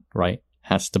co-pilot, right,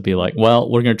 has to be like,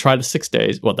 well, we're going to try the 6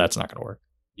 days. Well, that's not going to work.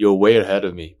 You're way ahead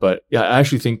of me. But yeah, I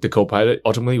actually think the co-pilot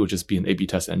ultimately would just be an A/B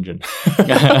test engine.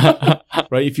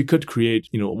 Right? If you could create,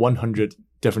 100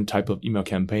 different type of email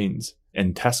campaigns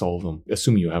and test all of them,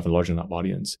 assuming you have a large enough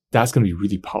audience, that's going to be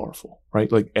really powerful, right?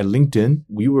 Like at LinkedIn,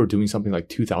 we were doing something like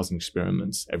 2,000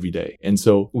 experiments every day. And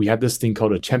so we had this thing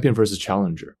called a champion versus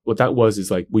challenger. What that was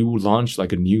is like, we would launch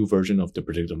like a new version of the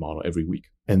predictive model every week.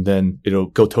 And then it'll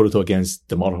go toe-to-toe against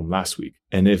the model from last week.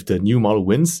 And if the new model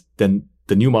wins, then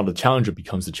the new model, the challenger,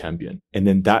 becomes the champion. And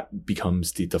then that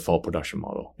becomes the default production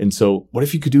model. And so what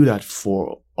if you could do that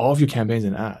for all of your campaigns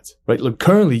and ads, right? Look,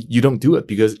 currently you don't do it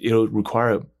because it'll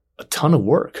require a ton of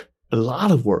work, a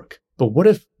lot of work. But what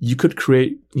if you could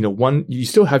create, you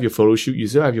still have your photo shoot, you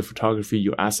still have your photography,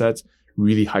 your assets,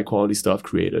 really high quality stuff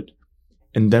created.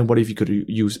 And then what if you could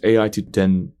use AI to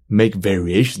then make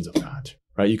variations of that,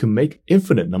 right? You can make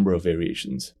infinite number of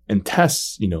variations and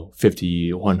test,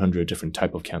 50, 100 different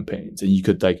type of campaigns. And you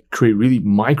could like create really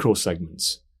micro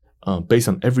segments based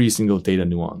on every single data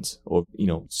nuance or,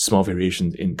 small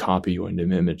variations in copy or in the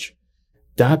image.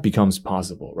 That becomes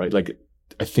possible, right? Like,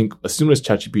 I think as soon as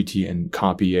ChatGPT and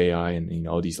copy AI and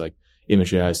all these like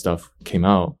image AI stuff came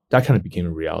out, that kind of became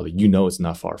a reality. It's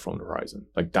not far from the horizon.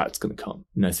 Like that's going to come.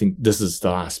 And I think this is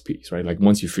the last piece, right? Like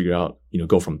once you figure out,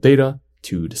 go from data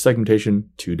to the segmentation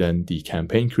to then the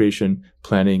campaign creation,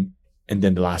 planning. And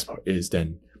then the last part is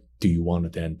then, do you want to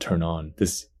then turn on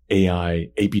this AI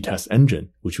A/B test engine,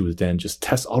 which would then just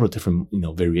test all the different,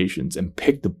 variations and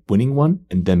pick the winning one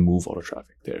and then move all the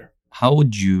traffic there. How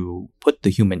would you put the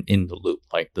human in the loop?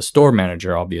 Like the store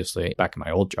manager, obviously, back in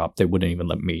my old job, they wouldn't even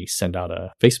let me send out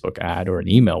a Facebook ad or an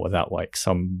email without like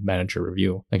some manager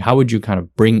review. Like how would you kind of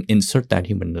insert that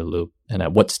human in the loop? And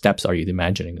at what steps are you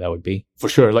imagining that would be? For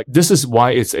sure. Like this is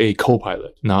why it's a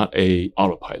co-pilot, not a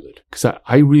autopilot. Because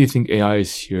I really think AI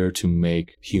is here to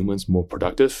make humans more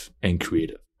productive and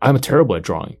creative. I'm terrible at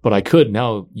drawing, but I could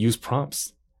now use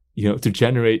prompts, to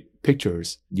generate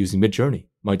pictures using Midjourney.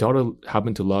 My daughter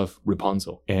happened to love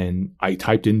Rapunzel, and I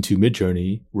typed into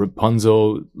Midjourney,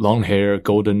 Rapunzel, long hair,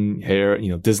 golden hair,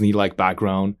 Disney-like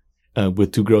background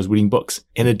with two girls reading books.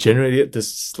 And it generated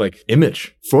this like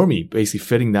image for me, basically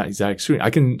fitting that exact experience. I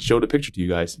can show the picture to you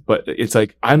guys, but it's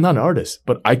like, I'm not an artist,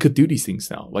 but I could do these things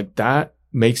now. Like that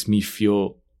makes me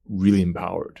feel really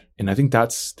empowered. And I think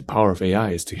that's the power of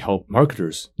AI, is to help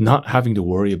marketers not having to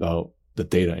worry about the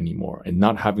data anymore and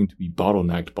not having to be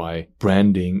bottlenecked by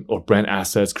branding or brand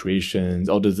assets, creations,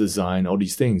 all the design, all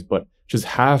these things, but just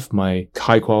have my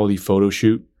high quality photo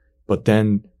shoot, but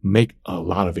then make a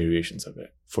lot of variations of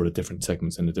it for the different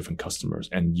segments and the different customers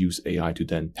and use AI to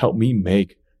then help me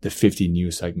make the 50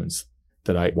 new segments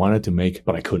that I wanted to make,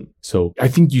 but I couldn't. So I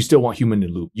think you still want human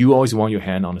in the loop. You always want your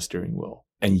hand on the steering wheel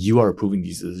and you are approving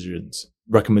these decisions.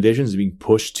 Recommendations are being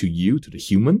pushed to you, to the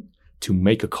human, to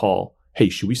make a call. Hey,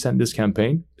 should we send this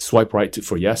campaign? Swipe right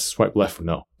for yes, swipe left for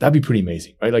no. That'd be pretty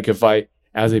amazing, right? Like if I,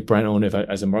 as a brand owner,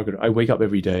 as a marketer, I wake up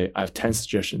every day, I have 10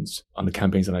 suggestions on the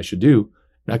campaigns that I should do.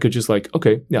 And I could just like,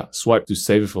 okay, yeah, swipe to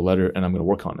save it for later and I'm going to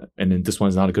work on it. And then this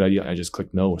one's not a good idea. I just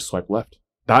click no or swipe left.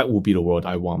 That will be the world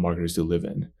I want marketers to live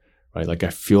in, right? Like I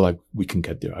feel like we can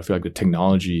get there. I feel like the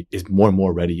technology is more and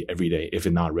more ready every day, if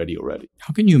it's not ready already.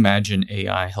 How can you imagine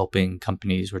AI helping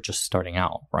companies who are just starting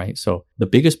out, right? So the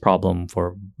biggest problem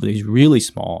for these really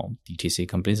small DTC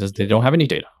companies is they don't have any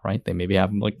data, right? They maybe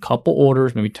have like a couple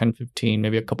orders, maybe 10, 15,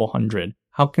 maybe a couple hundred.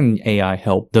 How can AI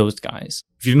help those guys?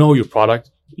 If you know your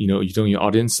product, you know your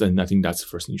audience, then I think that's the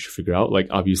first thing you should figure out. Like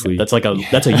obviously that's a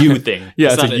you thing.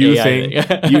 Yeah, it's a you AI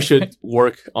thing. You should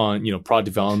work on, product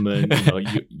development,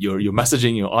 your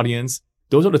messaging, your audience.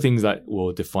 Those are the things that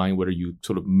will define whether you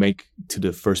sort of make to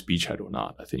the first beachhead or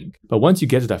not, I think. But once you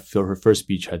get to that first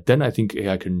beachhead, then I think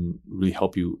AI can really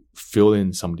help you fill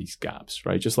in some of these gaps,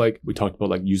 right? Just like we talked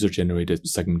about like user-generated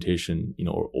segmentation,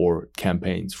 or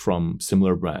campaigns from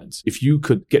similar brands. If you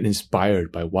could get inspired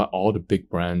by what all the big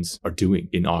brands are doing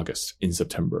in August, in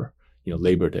September,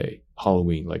 Labor Day,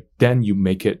 Halloween, like then you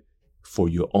make it for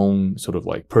your own sort of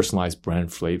like personalized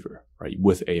brand flavor, right?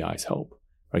 With AI's help.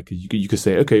 Right? Because you could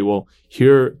say, okay, well,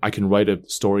 here I can write a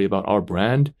story about our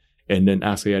brand and then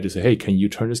ask AI to say, hey, can you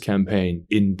turn this campaign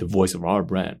in the voice of our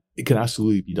brand? It can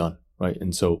absolutely be done, right?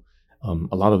 And so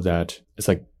a lot of that, it's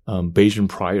like Bayesian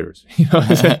priors.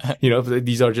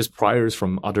 These are just priors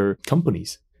from other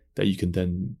companies that you can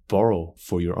then borrow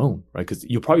for your own, right? Because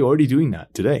you're probably already doing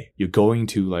that today. You're going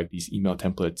to like these email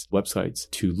templates, websites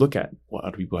to look at what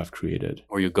other people have created.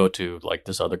 Or you go to like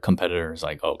this other competitors,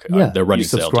 like, okay, they're running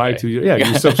sale today.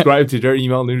 You subscribe to their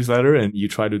email newsletter and you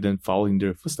try to then follow in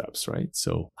their footsteps, right?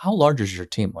 So how large is your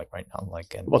team like right now?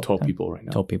 Like about 12 people right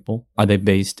now. 12 people. Are they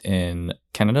based in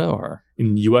Canada or?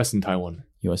 In US and Taiwan.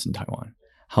 US and Taiwan.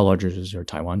 How large is your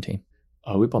Taiwan team?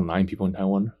 We have about 9 people in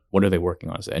Taiwan. What are they working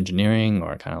on? Is it engineering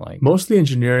or kind of like? Mostly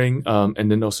engineering.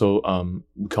 And then also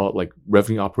we call it like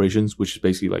revenue operations, which is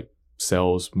basically like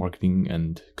sales, marketing,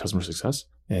 and customer success.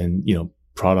 And,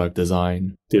 product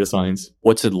design, data science.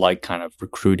 What's it like kind of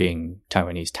recruiting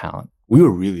Taiwanese talent? We were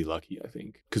really lucky, I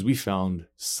think, because we found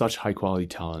such high quality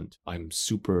talent. I'm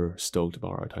super stoked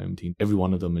about our Taiwan team. Every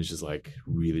one of them is just like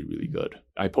really, really good.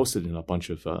 I posted in a bunch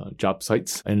of job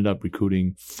sites. I ended up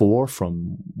recruiting 4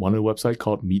 from one of the website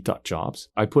called meet.jobs.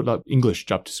 I put up English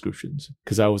job descriptions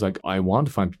because I was like, I want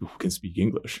to find people who can speak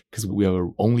English because we have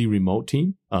an only remote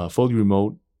team, fully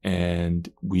remote, and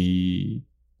we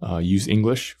use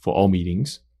English for all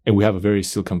meetings. And we have a very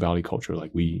Silicon Valley culture. Like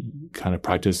we kind of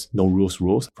practice no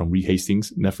rules from Reed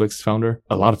Hastings, Netflix founder.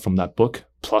 A lot from that book,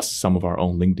 plus some of our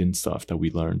own LinkedIn stuff that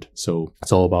we learned. So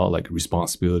it's all about like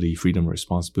responsibility, freedom,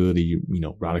 responsibility,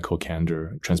 radical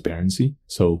candor, transparency.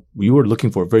 So we were looking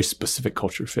for a very specific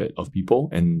culture fit of people.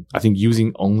 And I think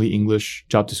using only English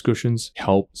job descriptions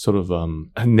help sort of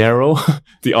narrow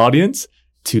the audience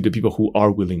to the people who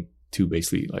are willing to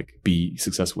basically like be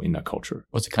successful in that culture.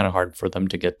 Was it kind of hard for them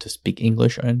to get to speak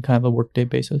English on kind of a workday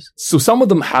basis? So some of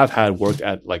them have had worked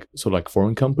at like sort of like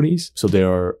foreign companies. So they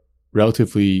are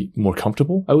relatively more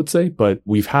comfortable, I would say. But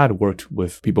we've had worked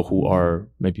with people who are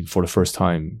maybe for the first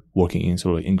time working in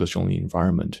sort of English only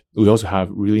environment. We also have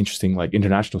really interesting like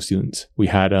international students. We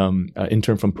had an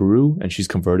intern from Peru and she's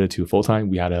converted to full time.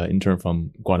 We had an intern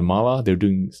from Guatemala. They're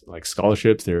doing like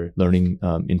scholarships. They're learning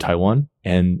in Taiwan.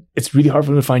 And it's really hard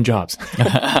for them to find jobs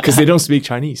because they don't speak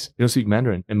Chinese. They don't speak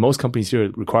Mandarin. And most companies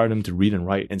here require them to read and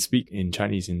write and speak in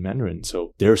Chinese and Mandarin.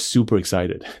 So they're super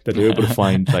excited that they're able to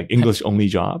find like English only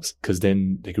jobs because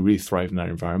then they could really thrive in that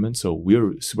environment. So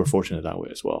we're super fortunate that way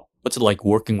as well. What's it like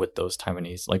working with those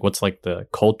Taiwanese? Like, what's like the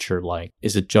culture like?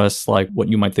 Is it just like what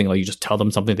you might think, like you just tell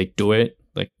them something, they do it?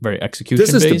 Like very execution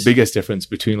based? This is the biggest difference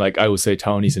between like, I would say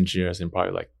Taiwanese engineers and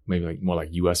probably like maybe like more like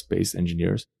US based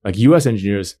engineers. Like US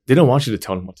engineers, they don't want you to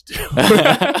tell them what to do.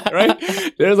 Right?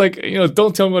 They're like,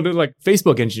 don't tell them what to do. Like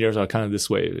Facebook engineers are kind of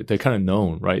this way. They're kind of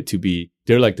known, right? To be,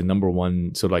 they're like the number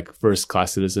one, so like first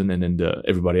class citizen and then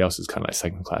everybody else is kind of like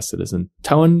second class citizen.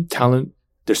 Taiwan talent,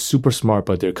 they're super smart,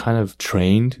 but they're kind of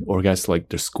trained, or I guess like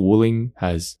their schooling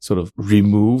has sort of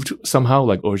removed somehow,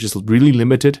 like, or just really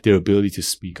limited their ability to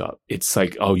speak up. It's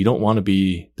like, oh, you don't want to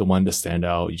be the one to stand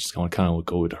out. You just want to kind of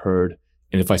go with the herd.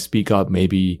 And if I speak up,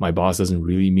 maybe my boss doesn't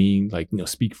really mean like,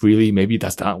 speak freely. Maybe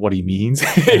that's not what he means.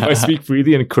 If I speak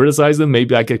freely and criticize them,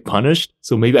 maybe I get punished.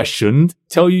 So maybe I shouldn't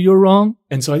tell you you're wrong.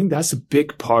 And so I think that's a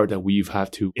big part that we've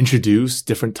had to introduce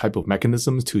different type of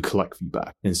mechanisms to collect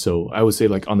feedback. And so I would say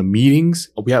like on the meetings,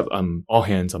 we have all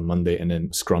hands on Monday and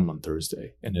then Scrum on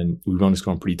Thursday. And then we run the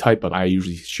Scrum pretty tight, but I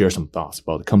usually share some thoughts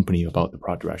about the company, about the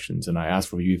product directions. And I ask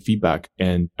for your feedback.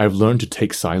 And I've learned to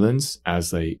take silence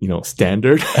as a,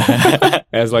 standard.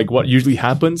 As like what usually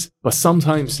happens. But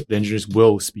sometimes the engineers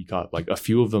will speak up. Like a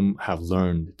few of them have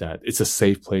learned that it's a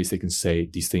safe place. They can say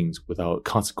these things without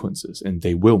consequences and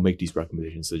they will make these recommendations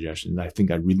recommendations, suggestions. And I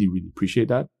think I really, really appreciate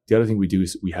that. The other thing we do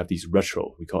is we have these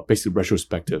we call it basically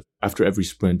retrospective. After every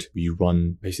sprint, we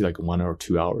run basically like 1 or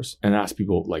 2 hours and ask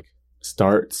people like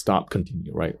start, stop,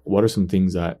 continue, right? What are some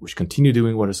things that we should continue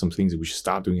doing? What are some things that we should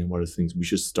stop doing? And what are the things we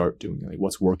should start doing? Like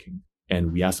what's working?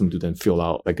 And we ask them to then fill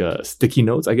out like a sticky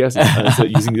notes, I guess, so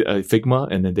using Figma.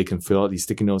 And then they can fill out these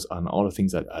sticky notes on all the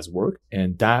things that has worked.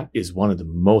 And that is one of the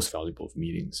most valuable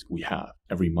meetings we have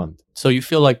every month. So you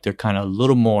feel like they're kind of a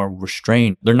little more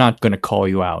restrained. They're not going to call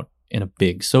you out in a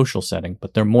big social setting,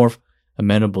 but they're more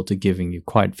amenable to giving you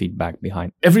quiet feedback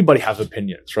behind. Everybody has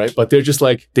opinions, right? But they're just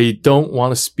like, they don't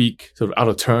want to speak sort of out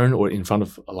of turn or in front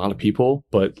of a lot of people,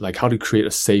 but like how to create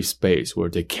a safe space where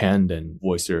they can then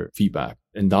voice their feedback.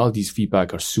 And all of these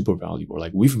feedback are super valuable.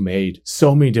 Like we've made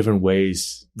so many different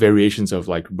ways, variations of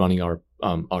like running our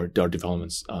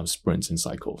development sprints and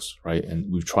cycles, right?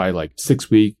 And we've tried like 6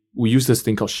 week. We use this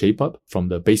thing called Shape Up from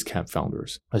the Basecamp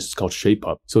founders. It's called Shape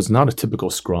Up. So it's not a typical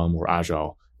Scrum or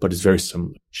Agile, but it's very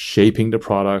similar. Shaping the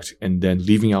product and then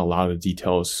leaving out a lot of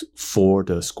details for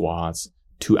the squads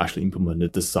to actually implement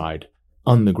it, decide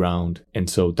on the ground. And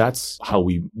so that's how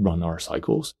we run our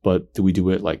cycles. But do we do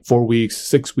it like 4 weeks,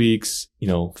 6 weeks,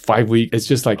 5 weeks? It's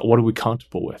just like, what are we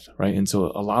comfortable with, right? And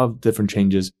so a lot of different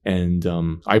changes. And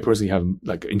I personally have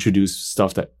like introduced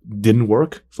stuff that didn't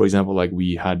work. For example, like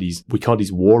we call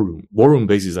these war room. War room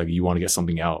basically is like you want to get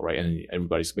something out, right? And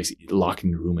everybody's basically locked in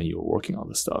the room and you're working on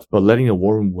this stuff. But letting the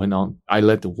war room I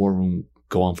let the war room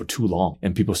go on for too long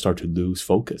and people start to lose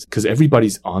focus because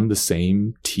everybody's on the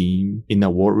same team in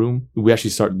that war room. We actually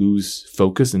start lose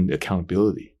focus and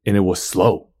accountability, and it was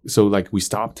slow. So like we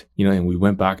stopped, and we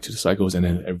went back to the cycles and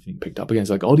then everything picked up again. It's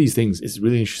like all these things is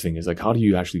really interesting. It's like, how do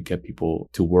you actually get people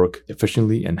to work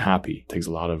efficiently and happy? It takes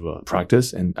a lot of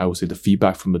practice. And I would say the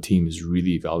feedback from the team is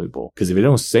really valuable because if they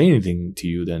don't say anything to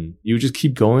you, then you just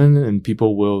keep going and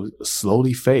people will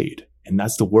slowly fade. And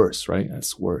that's the worst, right?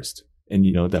 That's the worst. And,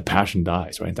 that passion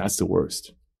dies, right? That's the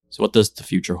worst. So what does the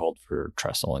future hold for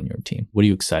Tresl and your team? What are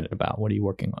you excited about? What are you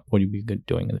working on? What are you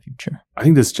doing in the future? I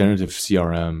think this generative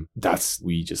CRM,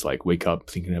 we just like wake up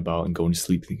thinking about and going to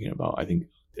sleep thinking about. I think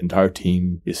the entire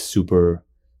team is super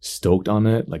stoked on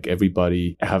it. Like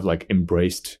everybody have like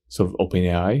embraced sort of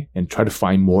OpenAI and try to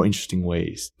find more interesting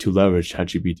ways to leverage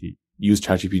ChatGPT. Use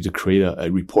ChatGPT to create a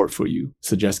report for you,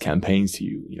 suggest campaigns to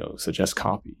you, suggest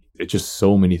copy. It's just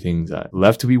so many things that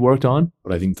left to be worked on.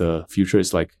 But I think the future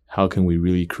is like, how can we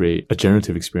really create a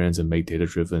generative experience and make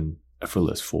data-driven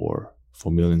effortless for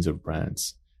millions of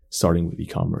brands, starting with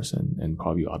e-commerce and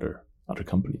probably other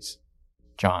companies.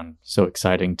 John, so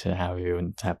exciting to have you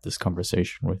and to have this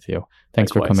conversation with you.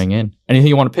 Thanks Likewise. For coming in. Anything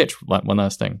you want to pitch? One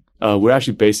last thing. We're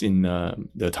actually based in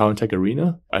the Taiwan Tech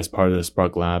Arena as part of the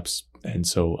Spark Labs. And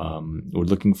so we're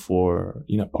looking for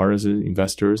partners,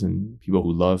 investors, and people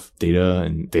who love data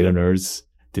and data nerds,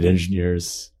 data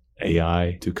engineers,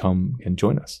 AI to come and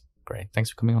join us. Great. Thanks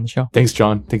for coming on the show. Thanks,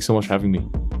 John. Thanks so much for having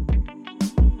me.